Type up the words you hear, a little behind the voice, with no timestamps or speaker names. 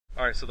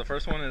All right, so the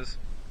first one is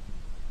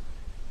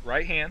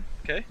right hand,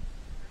 okay?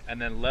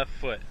 And then left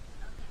foot.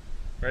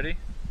 Ready?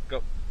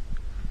 Go.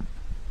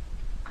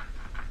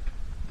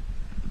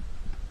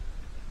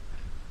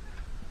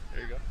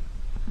 There you go.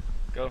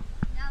 Go.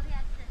 Now we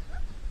have to switch?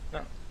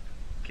 No.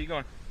 Keep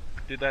going.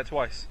 Do that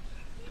twice.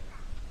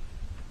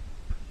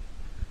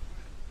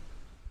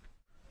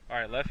 All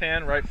right, left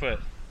hand, right foot.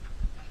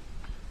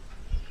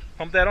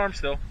 Pump that arm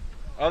still.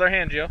 Other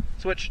hand, Gio.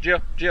 Switch,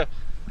 Gio. Gio,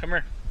 come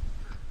here.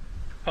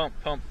 Pump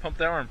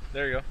that arm.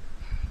 There you go.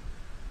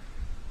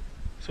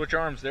 Switch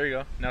your arms. There you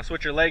go. Now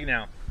switch your leg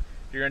now.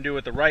 You're gonna do it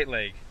with the right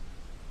leg.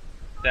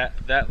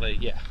 That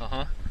leg, yeah.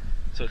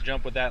 So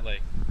jump with that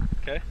leg.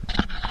 Okay?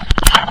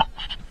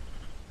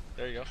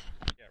 There you go.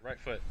 Yeah, right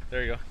foot.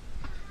 There you go.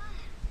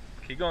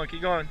 Keep going,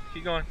 keep going,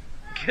 keep going.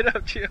 Get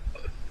up, Gio.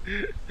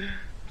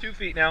 2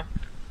 feet now.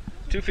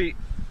 2 feet.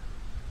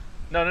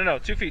 No.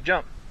 2 feet.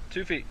 Jump.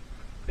 2 feet.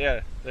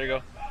 Yeah, there you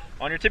go.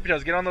 On your tippy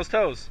toes. Get on those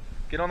toes.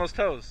 Get on those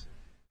toes.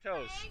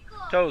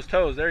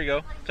 Toes. There you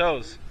go.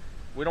 Toes.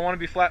 We don't want to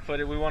be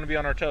flat-footed. We want to be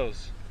on our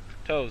toes.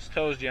 Toes,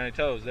 Gianni.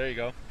 Toes. There you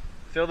go.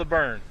 Feel the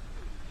burn.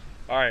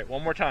 All right,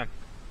 one more time.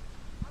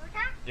 One more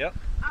time? Yep.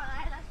 All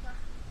right, let's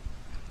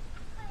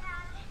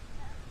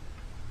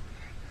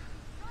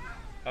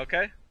go.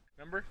 Okay.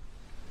 Remember?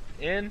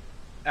 In,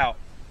 out.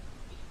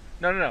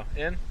 No. In. No,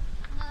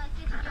 like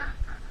this, jump.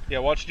 Yeah,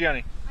 watch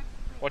Gianni.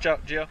 Watch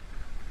out, Gio.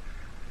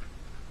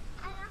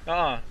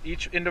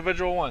 Each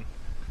individual one.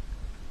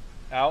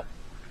 Out.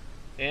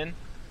 In.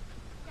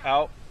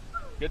 Out.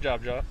 Good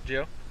job,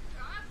 Gio.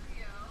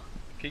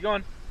 Keep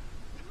going.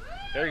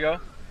 There you go.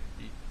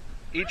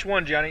 Each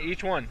one, Gianni.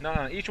 Each one.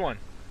 Each one.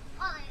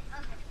 Oh,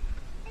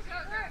 okay.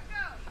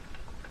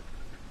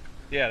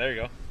 Yeah, there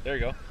you go. There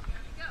you go.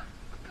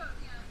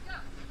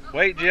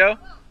 Wait, Gio.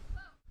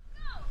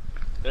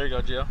 There you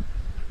go, Gio.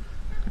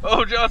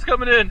 Oh, John's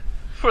coming in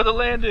for the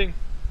landing.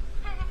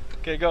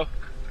 Okay, go.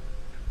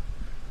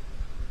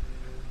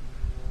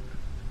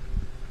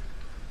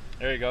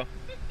 There you go.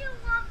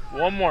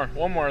 One more of that.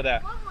 One more, let's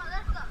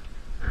go.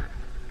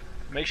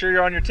 Make sure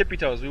you're on your tippy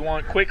toes. We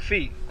want quick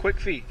feet,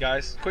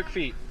 guys. Quick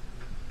feet.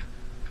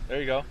 There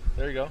you go.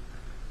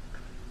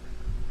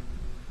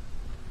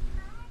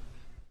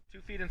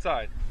 2 feet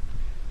inside.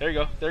 There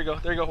you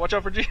go. Watch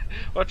out for G.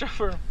 Watch out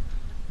for him.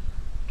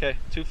 Okay,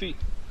 2 feet.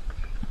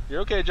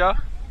 You're okay, Ja.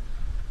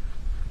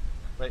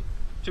 Wait,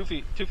 2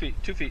 feet.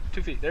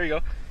 There you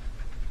go.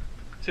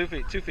 2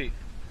 feet.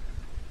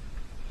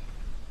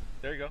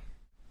 There you go.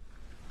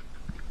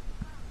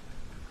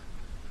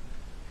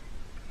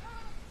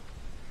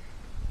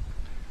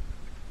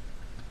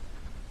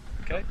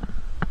 Okay.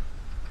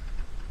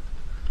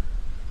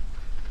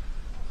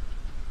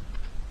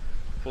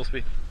 Full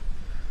speed.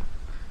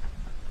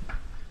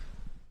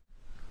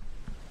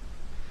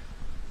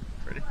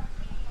 Ready?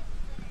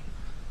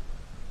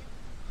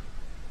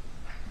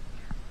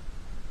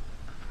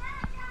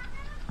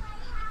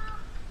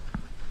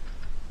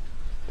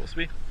 Full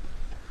speed.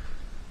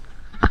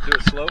 Do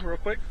it slow real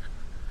quick.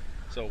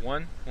 So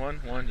 1, 1,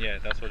 1. Yeah,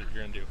 that's what you're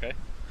gonna do, okay?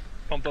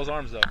 Pump those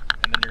arms though,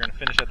 and then you're gonna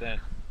finish at the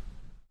end.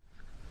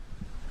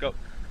 Go.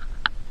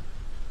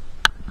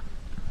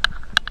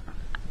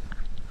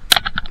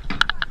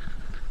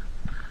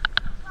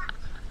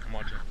 I'm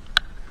watching.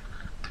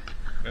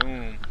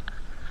 Boom.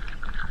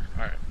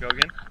 Alright, go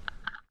again.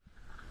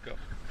 Go.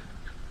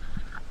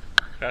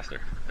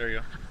 Faster. There you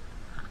go.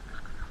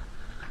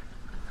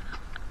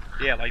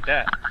 Yeah, like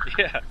that.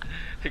 Yeah,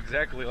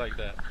 exactly like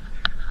that.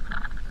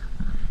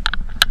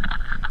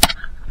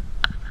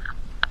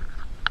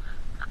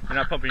 You're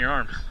not pumping your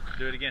arms.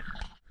 Do it again.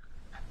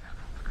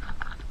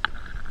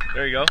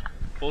 There you go.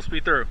 Full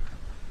speed through.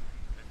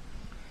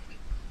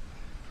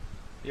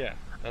 Yeah,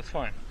 that's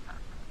fine.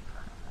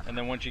 And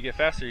then once you get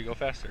faster, you go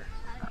faster.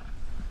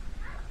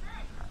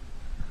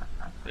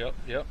 Yep.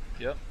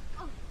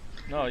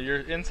 No,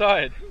 you're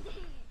inside.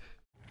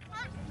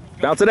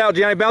 Bounce it out,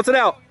 Gianni. Bounce it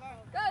out.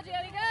 Go,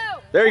 Gianni, go.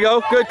 There you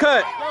go. Good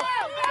cut.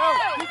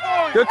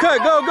 Good cut.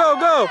 Go. Go, Gianni,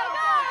 go.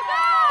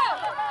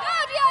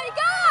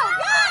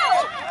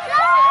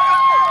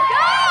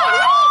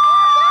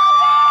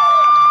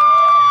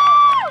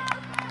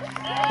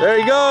 There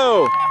you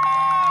go.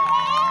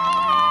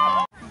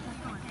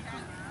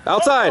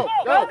 Outside.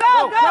 Go.